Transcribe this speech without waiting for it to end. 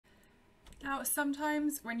Now,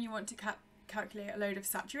 sometimes when you want to calculate a load of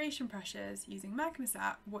saturation pressures using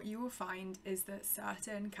Magmasat, what you will find is that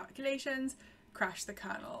certain calculations crash the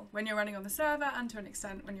kernel when you're running on the server and to an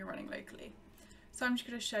extent when you're running locally. So I'm just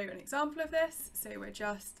going to show an example of this. So we're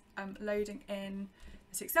just loading in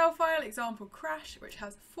this Excel file, example crash, which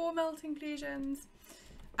has 4 melt inclusions,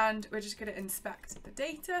 and we're just going to inspect the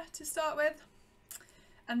data to start with.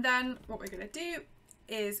 And then what we're going to do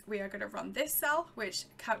is we are going to run this cell, which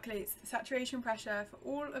calculates the saturation pressure for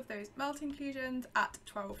all of those melt inclusions at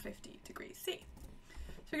 1250 degrees C.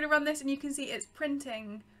 So we're going to run this and you can see it's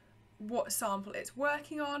printing what sample it's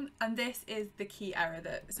working on, and this is the key error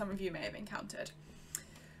that some of you may have encountered.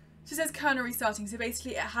 So it says kernel restarting, so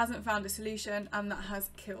basically it hasn't found a solution and that has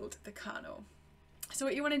killed the kernel. So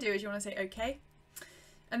what you want to do is you want to say OK,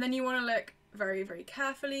 and then you want to look very, very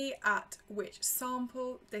carefully at which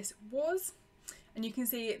sample this was. And you can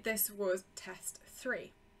see this was test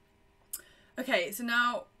 3. Okay, so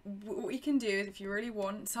now what you can do is if you really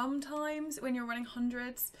want, sometimes when you're running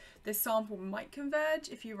hundreds, this sample might converge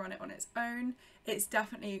if you run it on its own. It's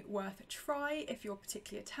definitely worth a try if you're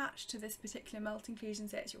particularly attached to this particular melt inclusion,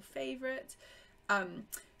 say it's your favourite.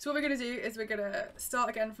 So what we're going to do is we're going to start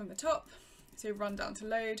again from the top. So run down to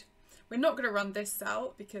load. We're not going to run this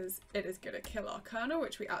cell because it is going to kill our kernel,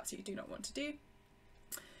 which we absolutely do not want to do.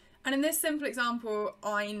 And in this simple example,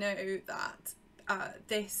 I know that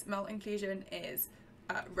this melt inclusion is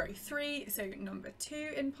row 3, so number 2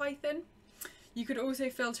 in Python. You could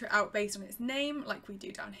also filter it out based on its name, like we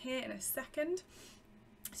do down here in a second.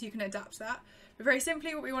 So you can adapt that. But very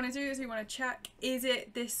simply, what we want to do is we want to check, is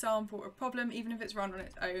it this sample a problem, even if it's run on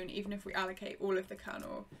its own, even if we allocate all of the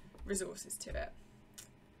kernel resources to it.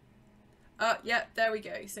 Yeah, there we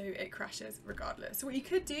go. So it crashes regardless. So what you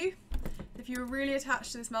could do, if you were really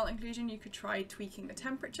attached to this melt inclusion, you could try tweaking the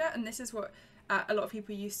temperature. And this is what a lot of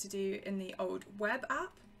people used to do in the old web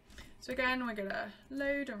app. So again, we're going to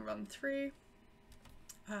load and run through.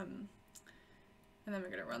 And then we're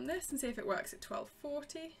going to run this and see if it works at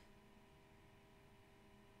 1240.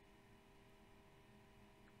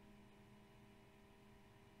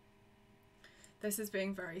 This is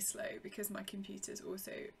being very slow because my computer's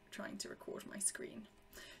also trying to record my screen.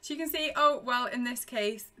 So you can see, oh, well, in this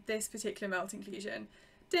case, this particular melt inclusion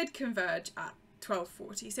did converge at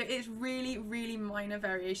 1240. So it's really, really minor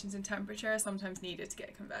variations in temperature are sometimes needed to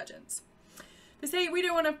get convergence. But say we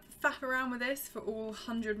don't want to faff around with this for all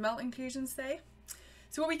 100 melt inclusions, say.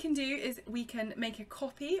 So what we can do is we can make a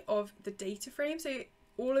copy of the data frame. So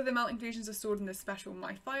all of the melt inclusions are stored in this special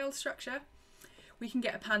my file structure. We can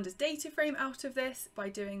get a pandas data frame out of this by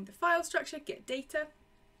doing the file structure, get data.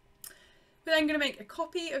 We're then going to make a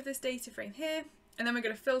copy of this data frame here, and then we're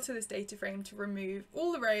going to filter this data frame to remove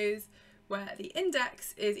all the rows where the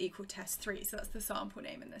index is equal test3, so that's the sample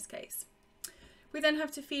name in this case. We then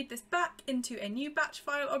have to feed this back into a new batch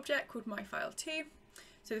file object called myfile2.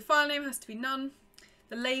 So the file name has to be none.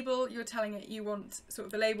 The label, you're telling it you want sort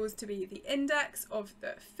of the labels to be the index of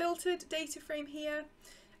the filtered data frame here.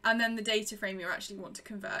 And then the data frame you actually want to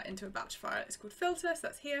convert into a batch file is called filter, so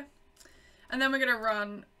that's here. And then we're going to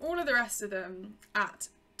run all of the rest of them at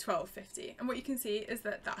 1250. And what you can see is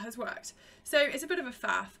that that has worked. So it's a bit of a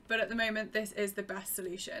faff, but at the moment this is the best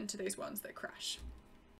solution to those ones that crash.